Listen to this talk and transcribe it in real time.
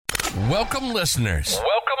Welcome, listeners.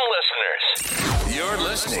 You're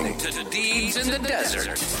listening to Deeds in the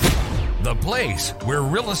Desert, the place where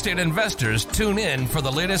real estate investors tune in for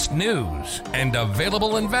the latest news and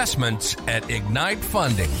available investments at Ignite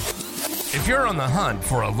Funding. If you're on the hunt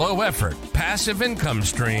for a low-effort, passive income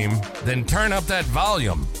stream, then turn up that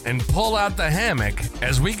volume and pull out the hammock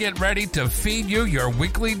as we get ready to feed you your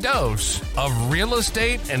weekly dose of real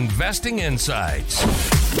estate investing insights.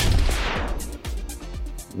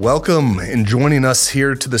 Welcome, and joining us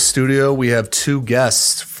here to the studio, we have two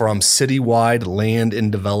guests from Citywide Land and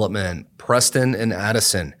Development, Preston and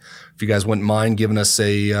Addison. If you guys wouldn't mind giving us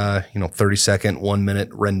a 30-second, 1-minute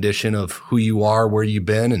rendition of who you are, where you've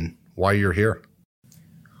been, and why you're here.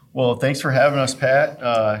 Well, thanks for having us,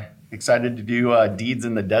 Pat. Excited to do Deeds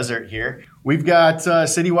in the Desert here. We've got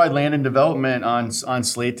Citywide Land and Development on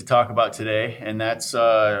slate to talk about today, and that's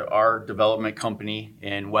our development company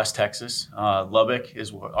in West Texas. Lubbock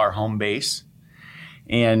is our home base,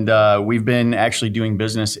 and we've been actually doing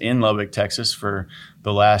business in Lubbock, Texas for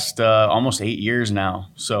the last almost 8 years now.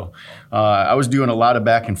 So I was doing a lot of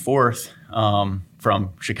back and forth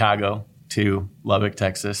from Chicago to Lubbock,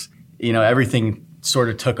 Texas. You know, everything sort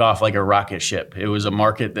of took off like a rocket ship. It was a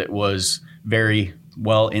market that was very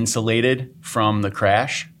well insulated from the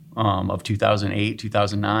crash of 2008,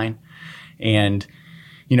 2009. And,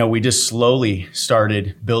 you know, we just slowly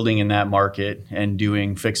started building in that market and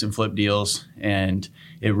doing fix and flip deals. And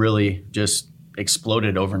it really just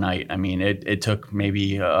exploded overnight. I mean, it took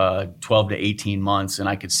maybe 12 to 18 months, and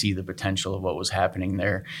I could see the potential of what was happening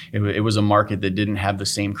there. It was a market that didn't have the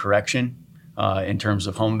same correction in terms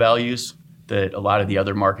of home values that a lot of the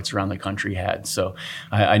other markets around the country had. So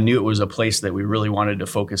I knew it was a place that we really wanted to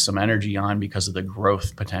focus some energy on because of the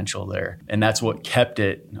growth potential there. And that's what kept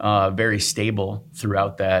it very stable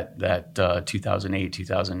throughout that 2008,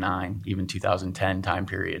 2009, even 2010 time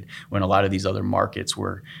period when a lot of these other markets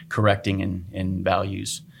were correcting in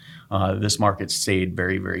values. This market stayed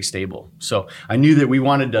very, very stable. So I knew that we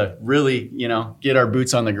wanted to really, get our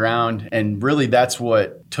boots on the ground. And really that's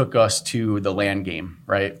what took us to the land game,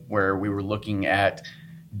 right? Where we were looking at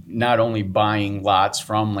not only buying lots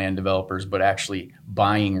from land developers, but actually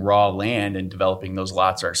buying raw land and developing those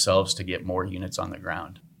lots ourselves to get more units on the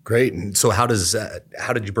ground. Great. And so how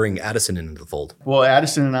did you bring Addison into the fold? Well,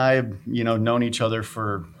 Addison and I have, known each other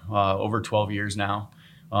for over 12 years now.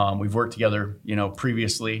 We've worked together,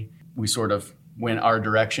 previously. We sort of went our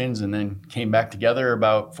directions and then came back together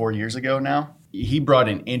about 4 years ago now. He brought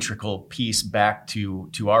an integral piece back to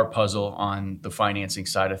our puzzle on the financing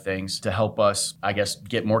side of things to help us, I guess,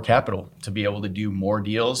 get more capital to be able to do more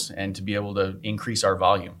deals and to be able to increase our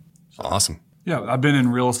volume. Awesome. Yeah, I've been in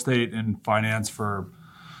real estate and finance for,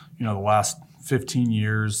 the last 15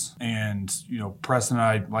 years. And, Preston and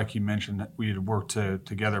I, like you mentioned, we had worked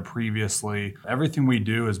together previously. Everything we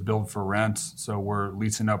do is build for rent. So we're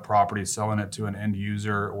leasing up property, selling it to an end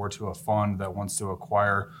user or to a fund that wants to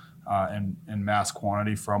acquire in mass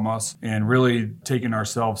quantity from us, and really taking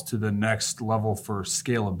ourselves to the next level for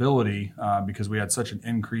scalability because we had such an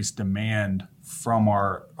increased demand from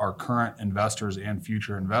our current investors and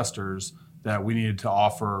future investors that we needed to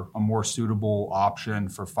offer a more suitable option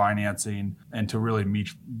for financing and to really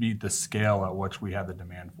meet the scale at which we had the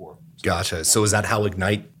demand for. Gotcha. So is that how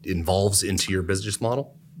Ignite involves into your business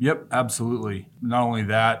model? Yep, absolutely. Not only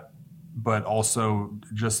that, but also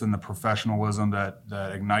just in the professionalism that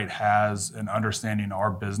Ignite has and understanding our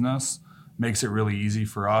business makes it really easy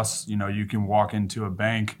for us. You can walk into a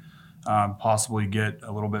bank, possibly get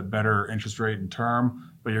a little bit better interest rate and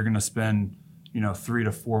term, but you're going to spend 3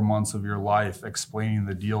 to 4 months of your life explaining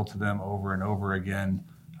the deal to them over and over again.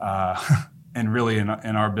 And really in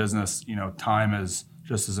our business, time is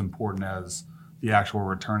just as important as the actual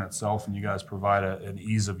return itself. And you guys provide an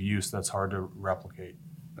ease of use that's hard to replicate.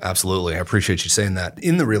 Absolutely. I appreciate you saying that.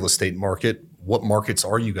 In the real estate market, what markets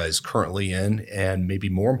are you guys currently in? And maybe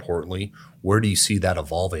more importantly, where do you see that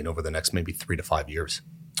evolving over the next maybe 3 to 5 years?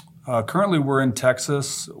 Currently, we're in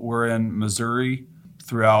Texas. We're in Missouri,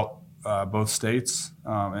 throughout both states,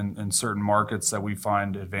 and certain markets that we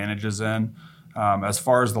find advantages in. As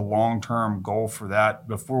far as the long-term goal for that,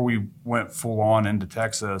 before we went full on into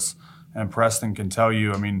Texas, and Preston can tell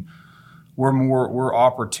you, we're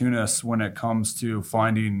opportunists when it comes to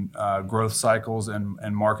finding growth cycles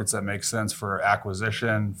and markets that make sense for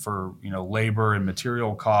acquisition, for labor and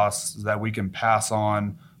material costs that we can pass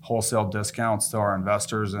on wholesale discounts to our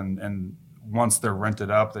investors, and once they're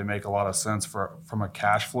rented up, they make a lot of sense from a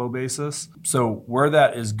cash flow basis. So where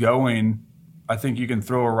that is going, I think you can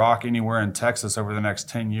throw a rock anywhere in Texas over the next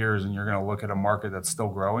 10 years and you're going to look at a market that's still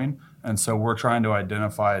growing. And so we're trying to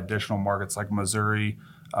identify additional markets like Missouri,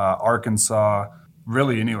 Arkansas,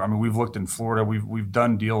 really anywhere. I mean, we've looked in Florida. We've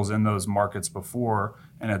done deals in those markets before,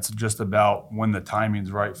 and it's just about when the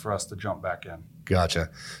timing's right for us to jump back in. Gotcha.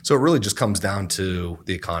 So it really just comes down to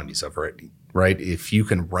the economies of it, right? If you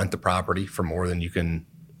can rent the property for more than you can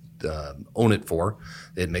own it for,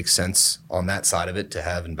 it makes sense on that side of it to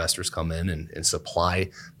have investors come in and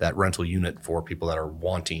supply that rental unit for people that are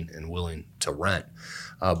wanting and willing to rent.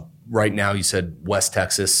 Right now, you said West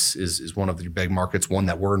Texas is one of the big markets, one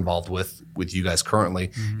that we're involved with you guys currently.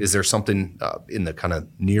 Mm-hmm. Is there something in the kind of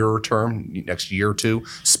nearer term, next year or two,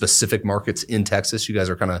 specific markets in Texas you guys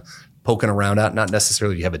are kind of poking around at? Not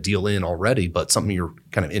necessarily you have a deal in already, but something you're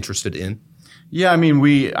kind of interested in? Yeah,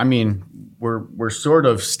 we're sort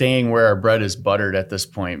of staying where our bread is buttered at this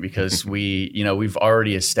point because we've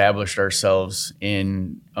already established ourselves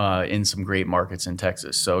in some great markets in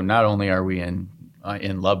Texas. So not only are we in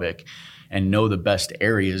Lubbock and know the best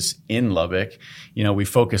areas in Lubbock, we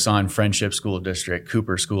focus on Friendship School District,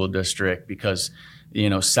 Cooper School District, because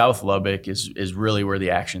South Lubbock is really where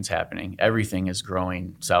the action's happening. Everything is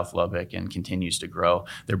growing South Lubbock and continues to grow.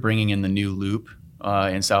 They're bringing in the new loop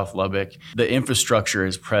in South Lubbock. The infrastructure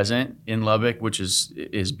is present in Lubbock, which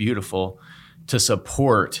is beautiful, to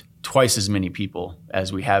support twice as many people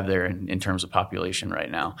as we have there in terms of population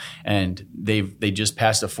right now. And they just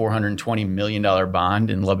passed a $420 million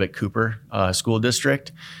bond in Lubbock Cooper School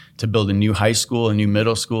District to build a new high school, a new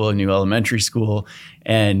middle school, a new elementary school.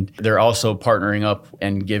 And they're also partnering up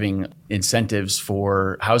and giving incentives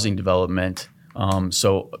for housing development.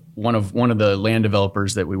 So one of the land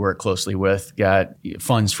developers that we work closely with got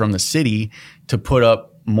funds from the city to put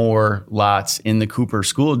up more lots in the Cooper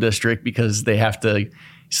School District because they have to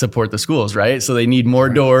support the schools, right? So they need more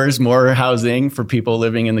doors, more housing for people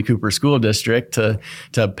living in the Cooper School District to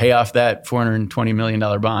pay off that $420 million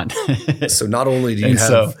bond. So not only do you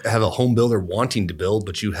have a home builder wanting to build,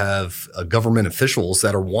 but you have government officials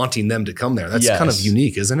that are wanting them to come there. That's kind of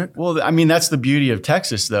unique, isn't it? Well, that's the beauty of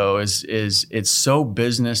Texas, though, is it's so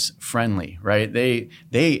business friendly, right?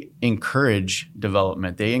 They encourage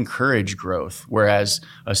development, they encourage growth, whereas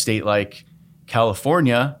a state like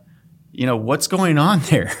California, what's going on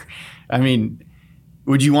there?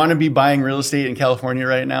 Would you want to be buying real estate in California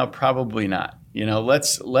right now? Probably not.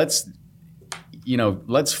 Let's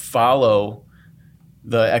follow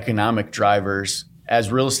the economic drivers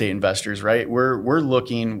as real estate investors, right? We're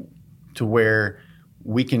looking to where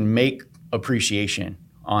we can make appreciation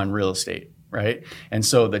on real estate, right? And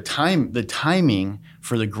so the timing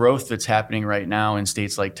for the growth that's happening right now in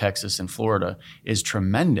states like Texas and Florida is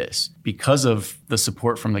tremendous because of the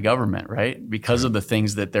support from the government, right? Because of the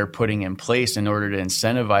things that they're putting in place in order to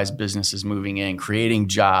incentivize businesses moving in, creating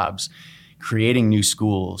jobs, creating new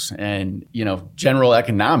schools, and general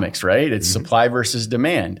economics, right? It's supply versus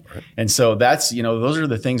demand. Right. And so that's those are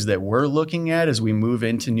the things that we're looking at as we move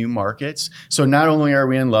into new markets. So not only are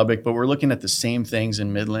we in Lubbock, but we're looking at the same things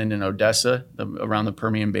in Midland and Odessa, around the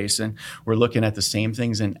Permian Basin. We're looking at the same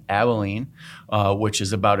things in Abilene, which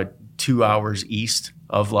is about 2 hours east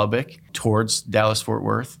of Lubbock towards Dallas-Fort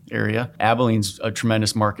Worth area. Abilene's a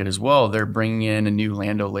tremendous market as well. They're bringing in a new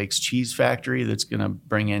Land O'Lakes cheese factory that's going to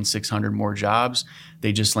bring in 600 more jobs.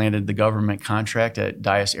 They just landed the government contract at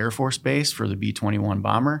Dyess Air Force Base for the B-21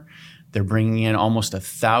 bomber. They're bringing in almost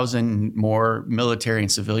 1,000 more military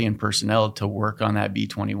and civilian personnel to work on that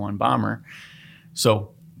B-21 bomber.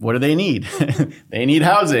 So what do they need? They need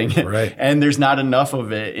housing, right? And there's not enough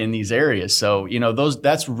of it in these areas. So,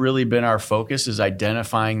 that's really been our focus, is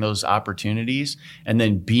identifying those opportunities and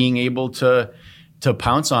then being able to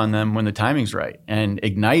pounce on them when the timing's right. And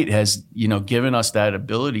Ignite has, given us that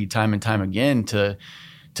ability time and time again to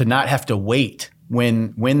not have to wait.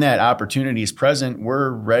 When that opportunity is present, we're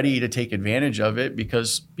ready to take advantage of it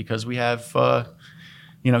because we have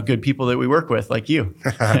good people that we work with, like you.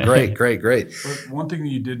 Great. But one thing that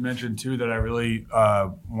you did mention too that I really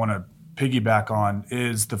want to piggyback on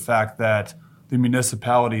is the fact that the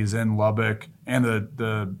municipalities in Lubbock and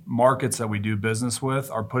the markets that we do business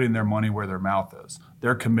with are putting their money where their mouth is.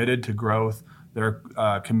 They're committed to growth. They're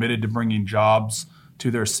committed to bringing jobs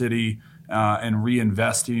to their city and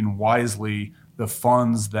reinvesting wisely the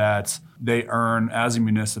funds that they earn as a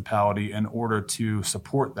municipality in order to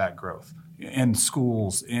support that growth. In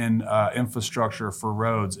schools, in infrastructure for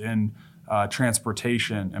roads, in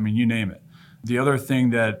transportation, you name it. The other thing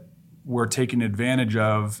that we're taking advantage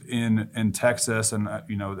of in Texas, and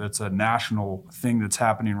that's a national thing that's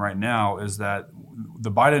happening right now, is that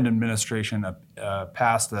the Biden administration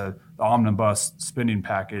passed the omnibus spending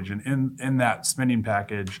package, and in that spending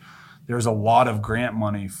package, there's a lot of grant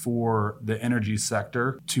money for the energy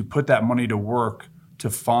sector to put that money to work to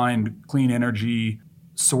find clean energy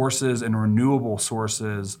sources and renewable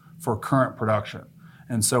sources for current production.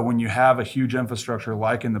 And so when you have a huge infrastructure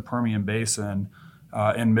like in the Permian Basin,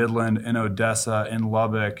 in Midland, in Odessa, in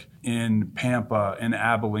Lubbock, in Pampa, in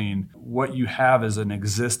Abilene, what you have is an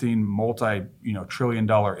existing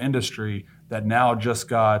multi-trillion-dollar industry that now just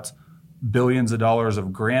got billions of dollars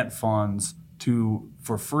of grant funds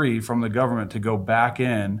for free from the government to go back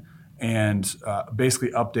in and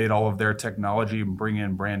basically update all of their technology and bring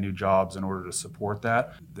in brand new jobs in order to support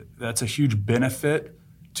that. That's a huge benefit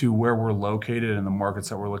to where we're located in the markets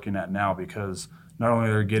that we're looking at now, because not only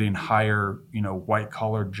are they getting higher,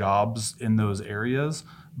 white-collar jobs in those areas,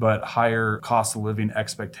 but higher cost of living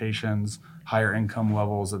expectations, higher income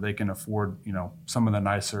levels that they can afford, some of the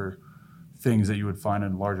nicer things that you would find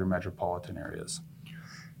in larger metropolitan areas.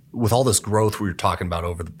 With all this growth we were talking about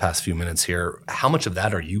over the past few minutes here, how much of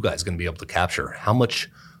that are you guys going to be able to capture? How much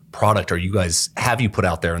product have you put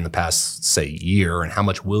out there in the past, say, year, and how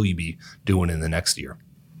much will you be doing in the next year?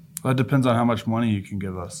 Well, it depends on how much money you can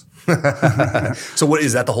give us. So what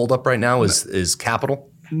is that the holdup right now is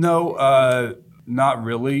capital? No, not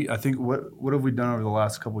really. I think what have we done over the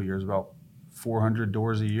last couple of years? About 400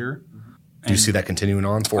 doors a year. Do you see that continuing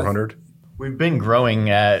on, 400? We've been growing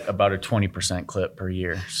at about a 20% clip per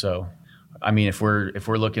year. So, I mean, if we're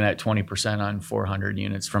looking at 20% on 400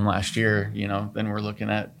 units from last year, then we're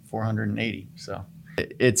looking at 480. So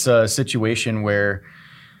it's a situation where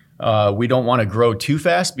we don't want to grow too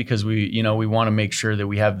fast, because we want to make sure that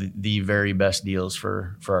we have the very best deals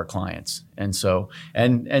for our clients. And so,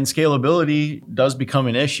 and scalability does become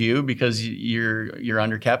an issue because you're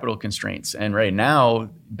under capital constraints. And right now,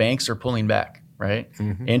 banks are pulling back, right?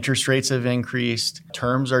 Mm-hmm. Interest rates have increased,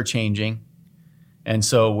 terms are changing. And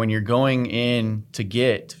so when you're going in to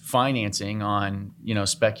get financing on,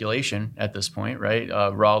 speculation at this point, right?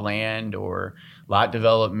 Raw land or lot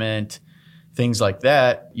development, things like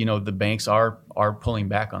that, the banks are pulling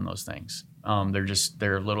back on those things.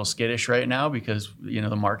 They're a little skittish right now because,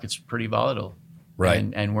 the market's pretty volatile. Right.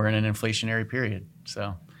 And we're in an inflationary period.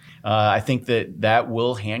 So I think that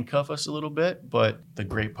will handcuff us a little bit. But the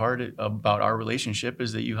great part about our relationship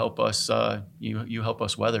is that you help us you help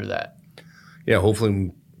us weather that. Yeah, hopefully we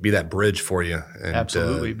can be that bridge for you. And,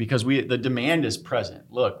 absolutely, because the demand is present.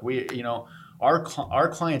 Look, our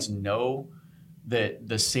clients know that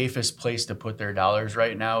the safest place to put their dollars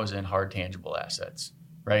right now is in hard tangible assets,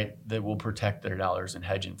 right? That will protect their dollars and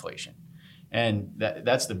hedge inflation. And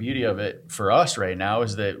that's the beauty of it for us right now,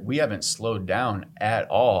 is that we haven't slowed down at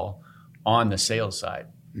all on the sales side.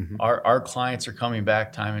 Mm-hmm. Our clients are coming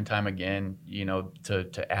back time and time again,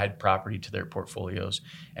 to add property to their portfolios,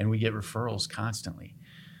 and we get referrals constantly.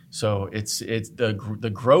 So it's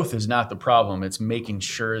the growth is not the problem. It's making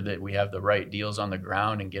sure that we have the right deals on the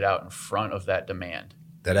ground and get out in front of that demand.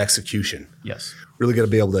 That execution. Yes. Really got to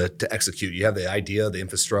be able to execute. You have the idea, the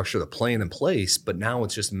infrastructure, the plan in place, but now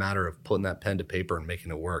it's just a matter of putting that pen to paper and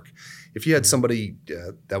making it work. If you had somebody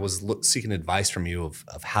that was seeking advice from you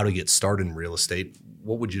of how to get started in real estate,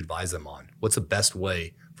 what would you advise them on? What's the best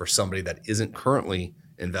way for somebody that isn't currently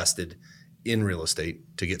invested in real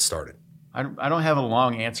estate to get started? I don't have a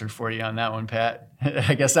long answer for you on that one, Pat.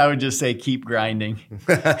 I guess I would just say keep grinding.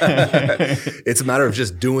 It's a matter of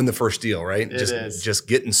just doing the first deal, right? It is. Just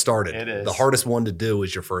getting started. It is. The hardest one to do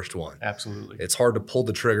is your first one. Absolutely. It's hard to pull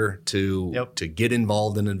the trigger to get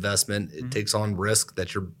involved in investment. It takes on risk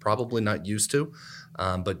that you're probably not used to,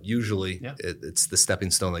 but usually it's the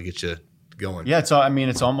stepping stone that gets you going. Yeah,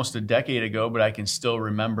 it's almost a decade ago, but I can still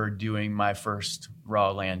remember doing my first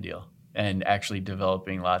raw land deal and actually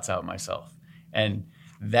developing lots out myself. And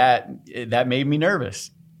that made me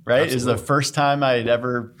nervous, right? Absolutely. It was the first time I had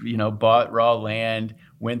ever, bought raw land,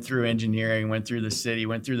 went through engineering, went through the city,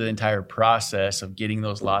 went through the entire process of getting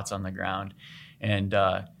those lots on the ground. And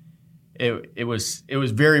it was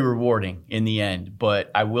very rewarding in the end,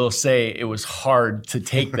 but I will say it was hard to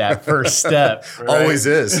take that first step. Right? Always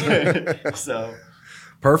is. So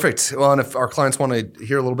perfect. Well, and if our clients want to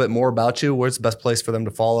hear a little bit more about you, where's the best place for them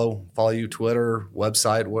to follow you? Twitter,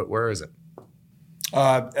 website, where is it?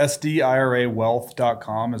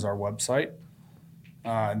 SDIRAwealth.com is our website.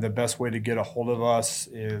 And the best way to get a hold of us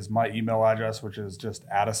is my email address, which is just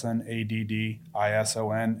Addison,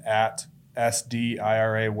 ADDISON, at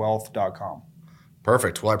SDIRAwealth.com.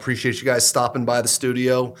 Perfect. Well, I appreciate you guys stopping by the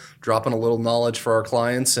studio, dropping a little knowledge for our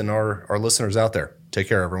clients and our listeners out there. Take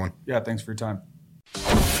care, everyone. Yeah, thanks for your time.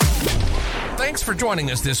 Thanks for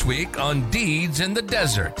joining us this week on Deeds in the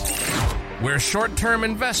Desert, where short-term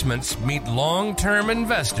investments meet long-term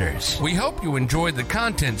investors. We hope you enjoyed the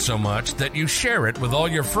content so much that you share it with all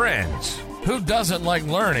your friends. Who doesn't like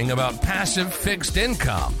learning about passive fixed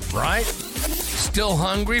income, right? Still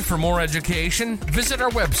hungry for more education? Visit our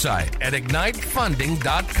website at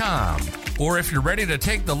ignitefunding.com. Or if you're ready to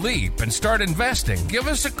take the leap and start investing, give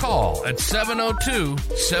us a call at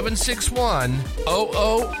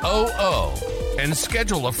 702-761-0000 and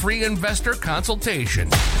schedule a free investor consultation.